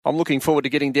I'm looking forward to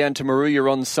getting down to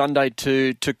Moruya on Sunday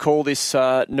to call this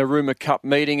Naruma Cup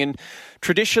meeting. And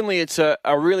traditionally, it's a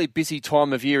really busy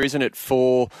time of year, isn't it,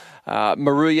 for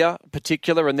Moruya in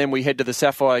particular? And then we head to the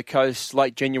Sapphire Coast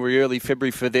late January, early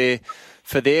February for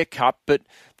their cup. But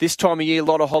this time of year, a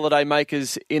lot of holiday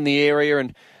makers in the area,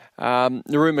 and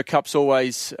Naruma Cup's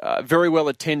always very well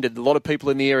attended. A lot of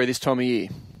people in the area this time of year.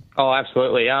 Oh,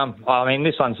 absolutely. I mean,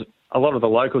 this one's a lot of the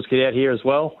locals get out here as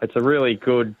well. It's a really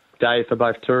good day for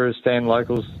both tourists and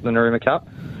locals, the Naruma Cup.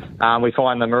 We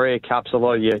find the Moruya Cup's a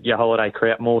lot of your holiday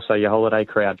crowd, more so your holiday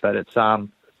crowd, but it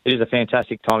is a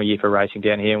fantastic time of year for racing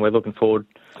down here, and we're looking forward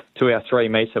to our 3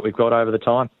 meets that we've got over the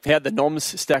time. How'd the noms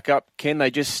stack up, Ken? They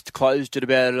just closed at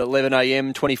about 11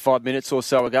 a.m, 25 minutes or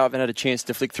so ago. I haven't had a chance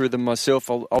to flick through them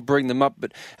myself. I'll bring them up,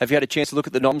 but have you had a chance to look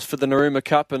at the noms for the Naruma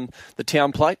Cup and the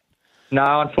Town Plate?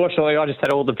 No, unfortunately, I just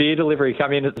had all the beer delivery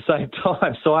come in at the same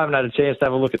time, so I haven't had a chance to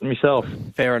have a look at them myself.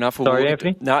 Fair enough. Sorry,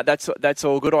 Anthony? No, that's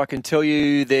all good. I can tell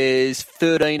you there's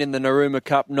 13 in the Naruma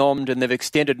Cup nommed, and they've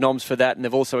extended noms for that, and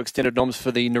they've also extended noms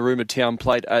for the Naruma Town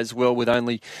Plate as well, with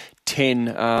only 10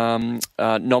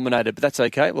 nominated. But that's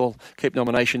okay. We'll keep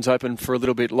nominations open for a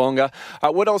little bit longer.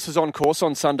 What else is on course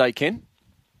on Sunday, Ken?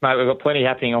 Mate, we've got plenty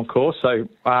happening on course. So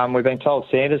we've been told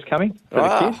Sanders coming for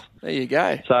the kids. There you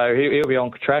go. So he'll be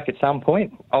on track at some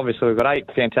point. Obviously, we've got 8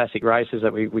 fantastic races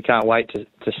that we can't wait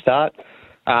to start.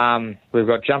 We've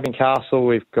got Jumping Castle.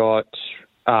 We've got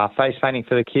face painting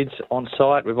for the kids on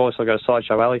site. We've also got a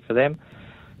sideshow alley for them.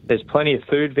 There's plenty of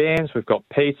food vans. We've got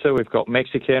pizza. We've got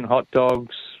Mexican, hot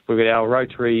dogs. We've got our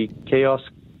Rotary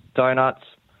kiosk, donuts,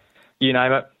 you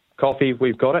name it, coffee.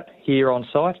 We've got it here on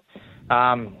site.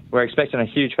 We're expecting a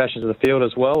huge Fashions of the Field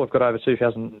as well. We've got over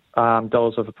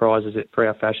 $2,000 of the prizes for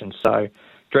our fashions. So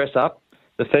dress up.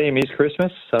 The theme is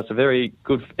Christmas, so it's a very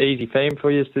good, easy theme for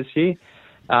you this year.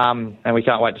 And we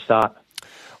can't wait to start.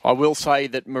 I will say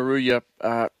that Moruya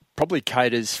probably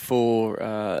caters for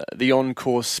the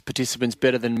on-course participants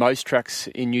better than most tracks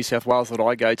in New South Wales that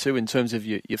I go to in terms of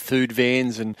your food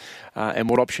vans and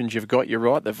what options you've got. You're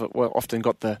right. They've often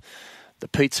got the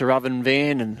pizza oven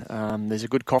van, and there's a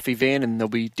good coffee van, and there'll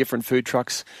be different food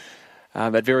trucks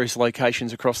at various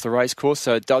locations across the racecourse,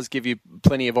 so it does give you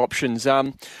plenty of options.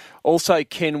 Also,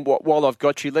 Ken, while I've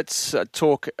got you, let's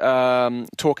talk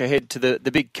ahead to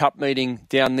the big cup meeting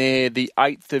down there. The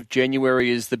 8th of January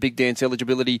is the Big Dance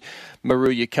Eligibility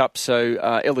Moruya Cup, so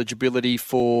eligibility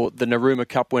for the Naruma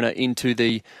Cup winner into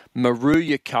the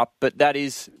Moruya Cup, but that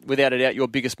is, without a doubt, your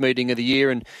biggest meeting of the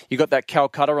year, and you got that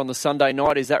Calcutta on the Sunday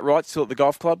night, is that right, still at the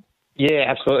golf club? Yeah,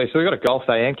 absolutely. So we've got a golf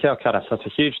day and Calcutta, so it's a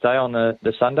huge day on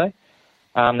the Sunday.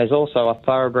 There's also a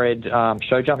thoroughbred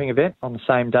show jumping event on the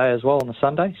same day as well on the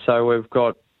Sunday. So we've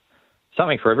got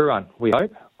something for everyone, we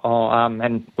hope.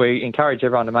 And we encourage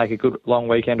everyone to make a good long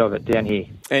weekend of it down here.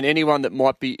 And anyone that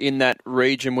might be in that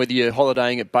region, whether you're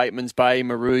holidaying at Bateman's Bay,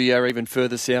 Moruya, or even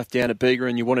further south down at Bega,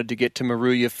 and you wanted to get to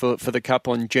Moruya for the Cup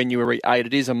on January 8,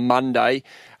 it is a Monday.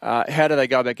 How do they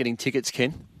go about getting tickets,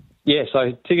 Ken? Yeah,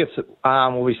 so tickets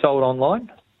will be sold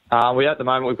online. At the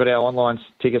moment, we've got our online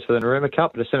tickets for the Naruma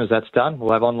Cup, but as soon as that's done,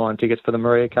 we'll have online tickets for the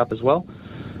Moruya Cup as well.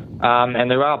 And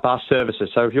there are bus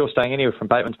services. So if you're staying anywhere from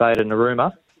Bateman's Bay to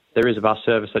Naruma, there is a bus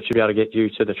service that should be able to get you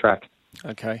to the track.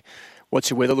 Okay. What's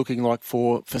your weather looking like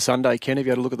for Sunday, Ken? Have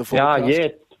you had a look at the forecast? Yeah,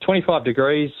 25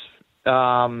 degrees.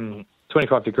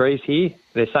 25 degrees here.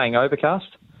 They're saying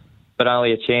overcast, but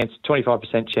only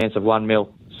 25% chance of 1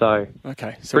 mil. So,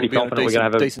 okay, so pretty confident we're going to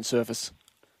have a decent surface.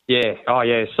 Yeah. Oh,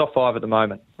 yeah. Soft 5 at the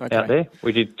moment out there.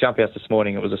 We did jump out this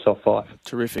morning. It was a soft 5.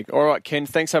 Terrific. All right, Ken,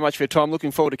 thanks so much for your time.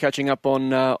 Looking forward to catching up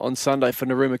on Sunday for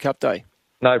Naruma Cup Day.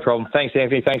 No problem. Thanks,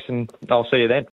 Anthony. Thanks, and I'll see you then.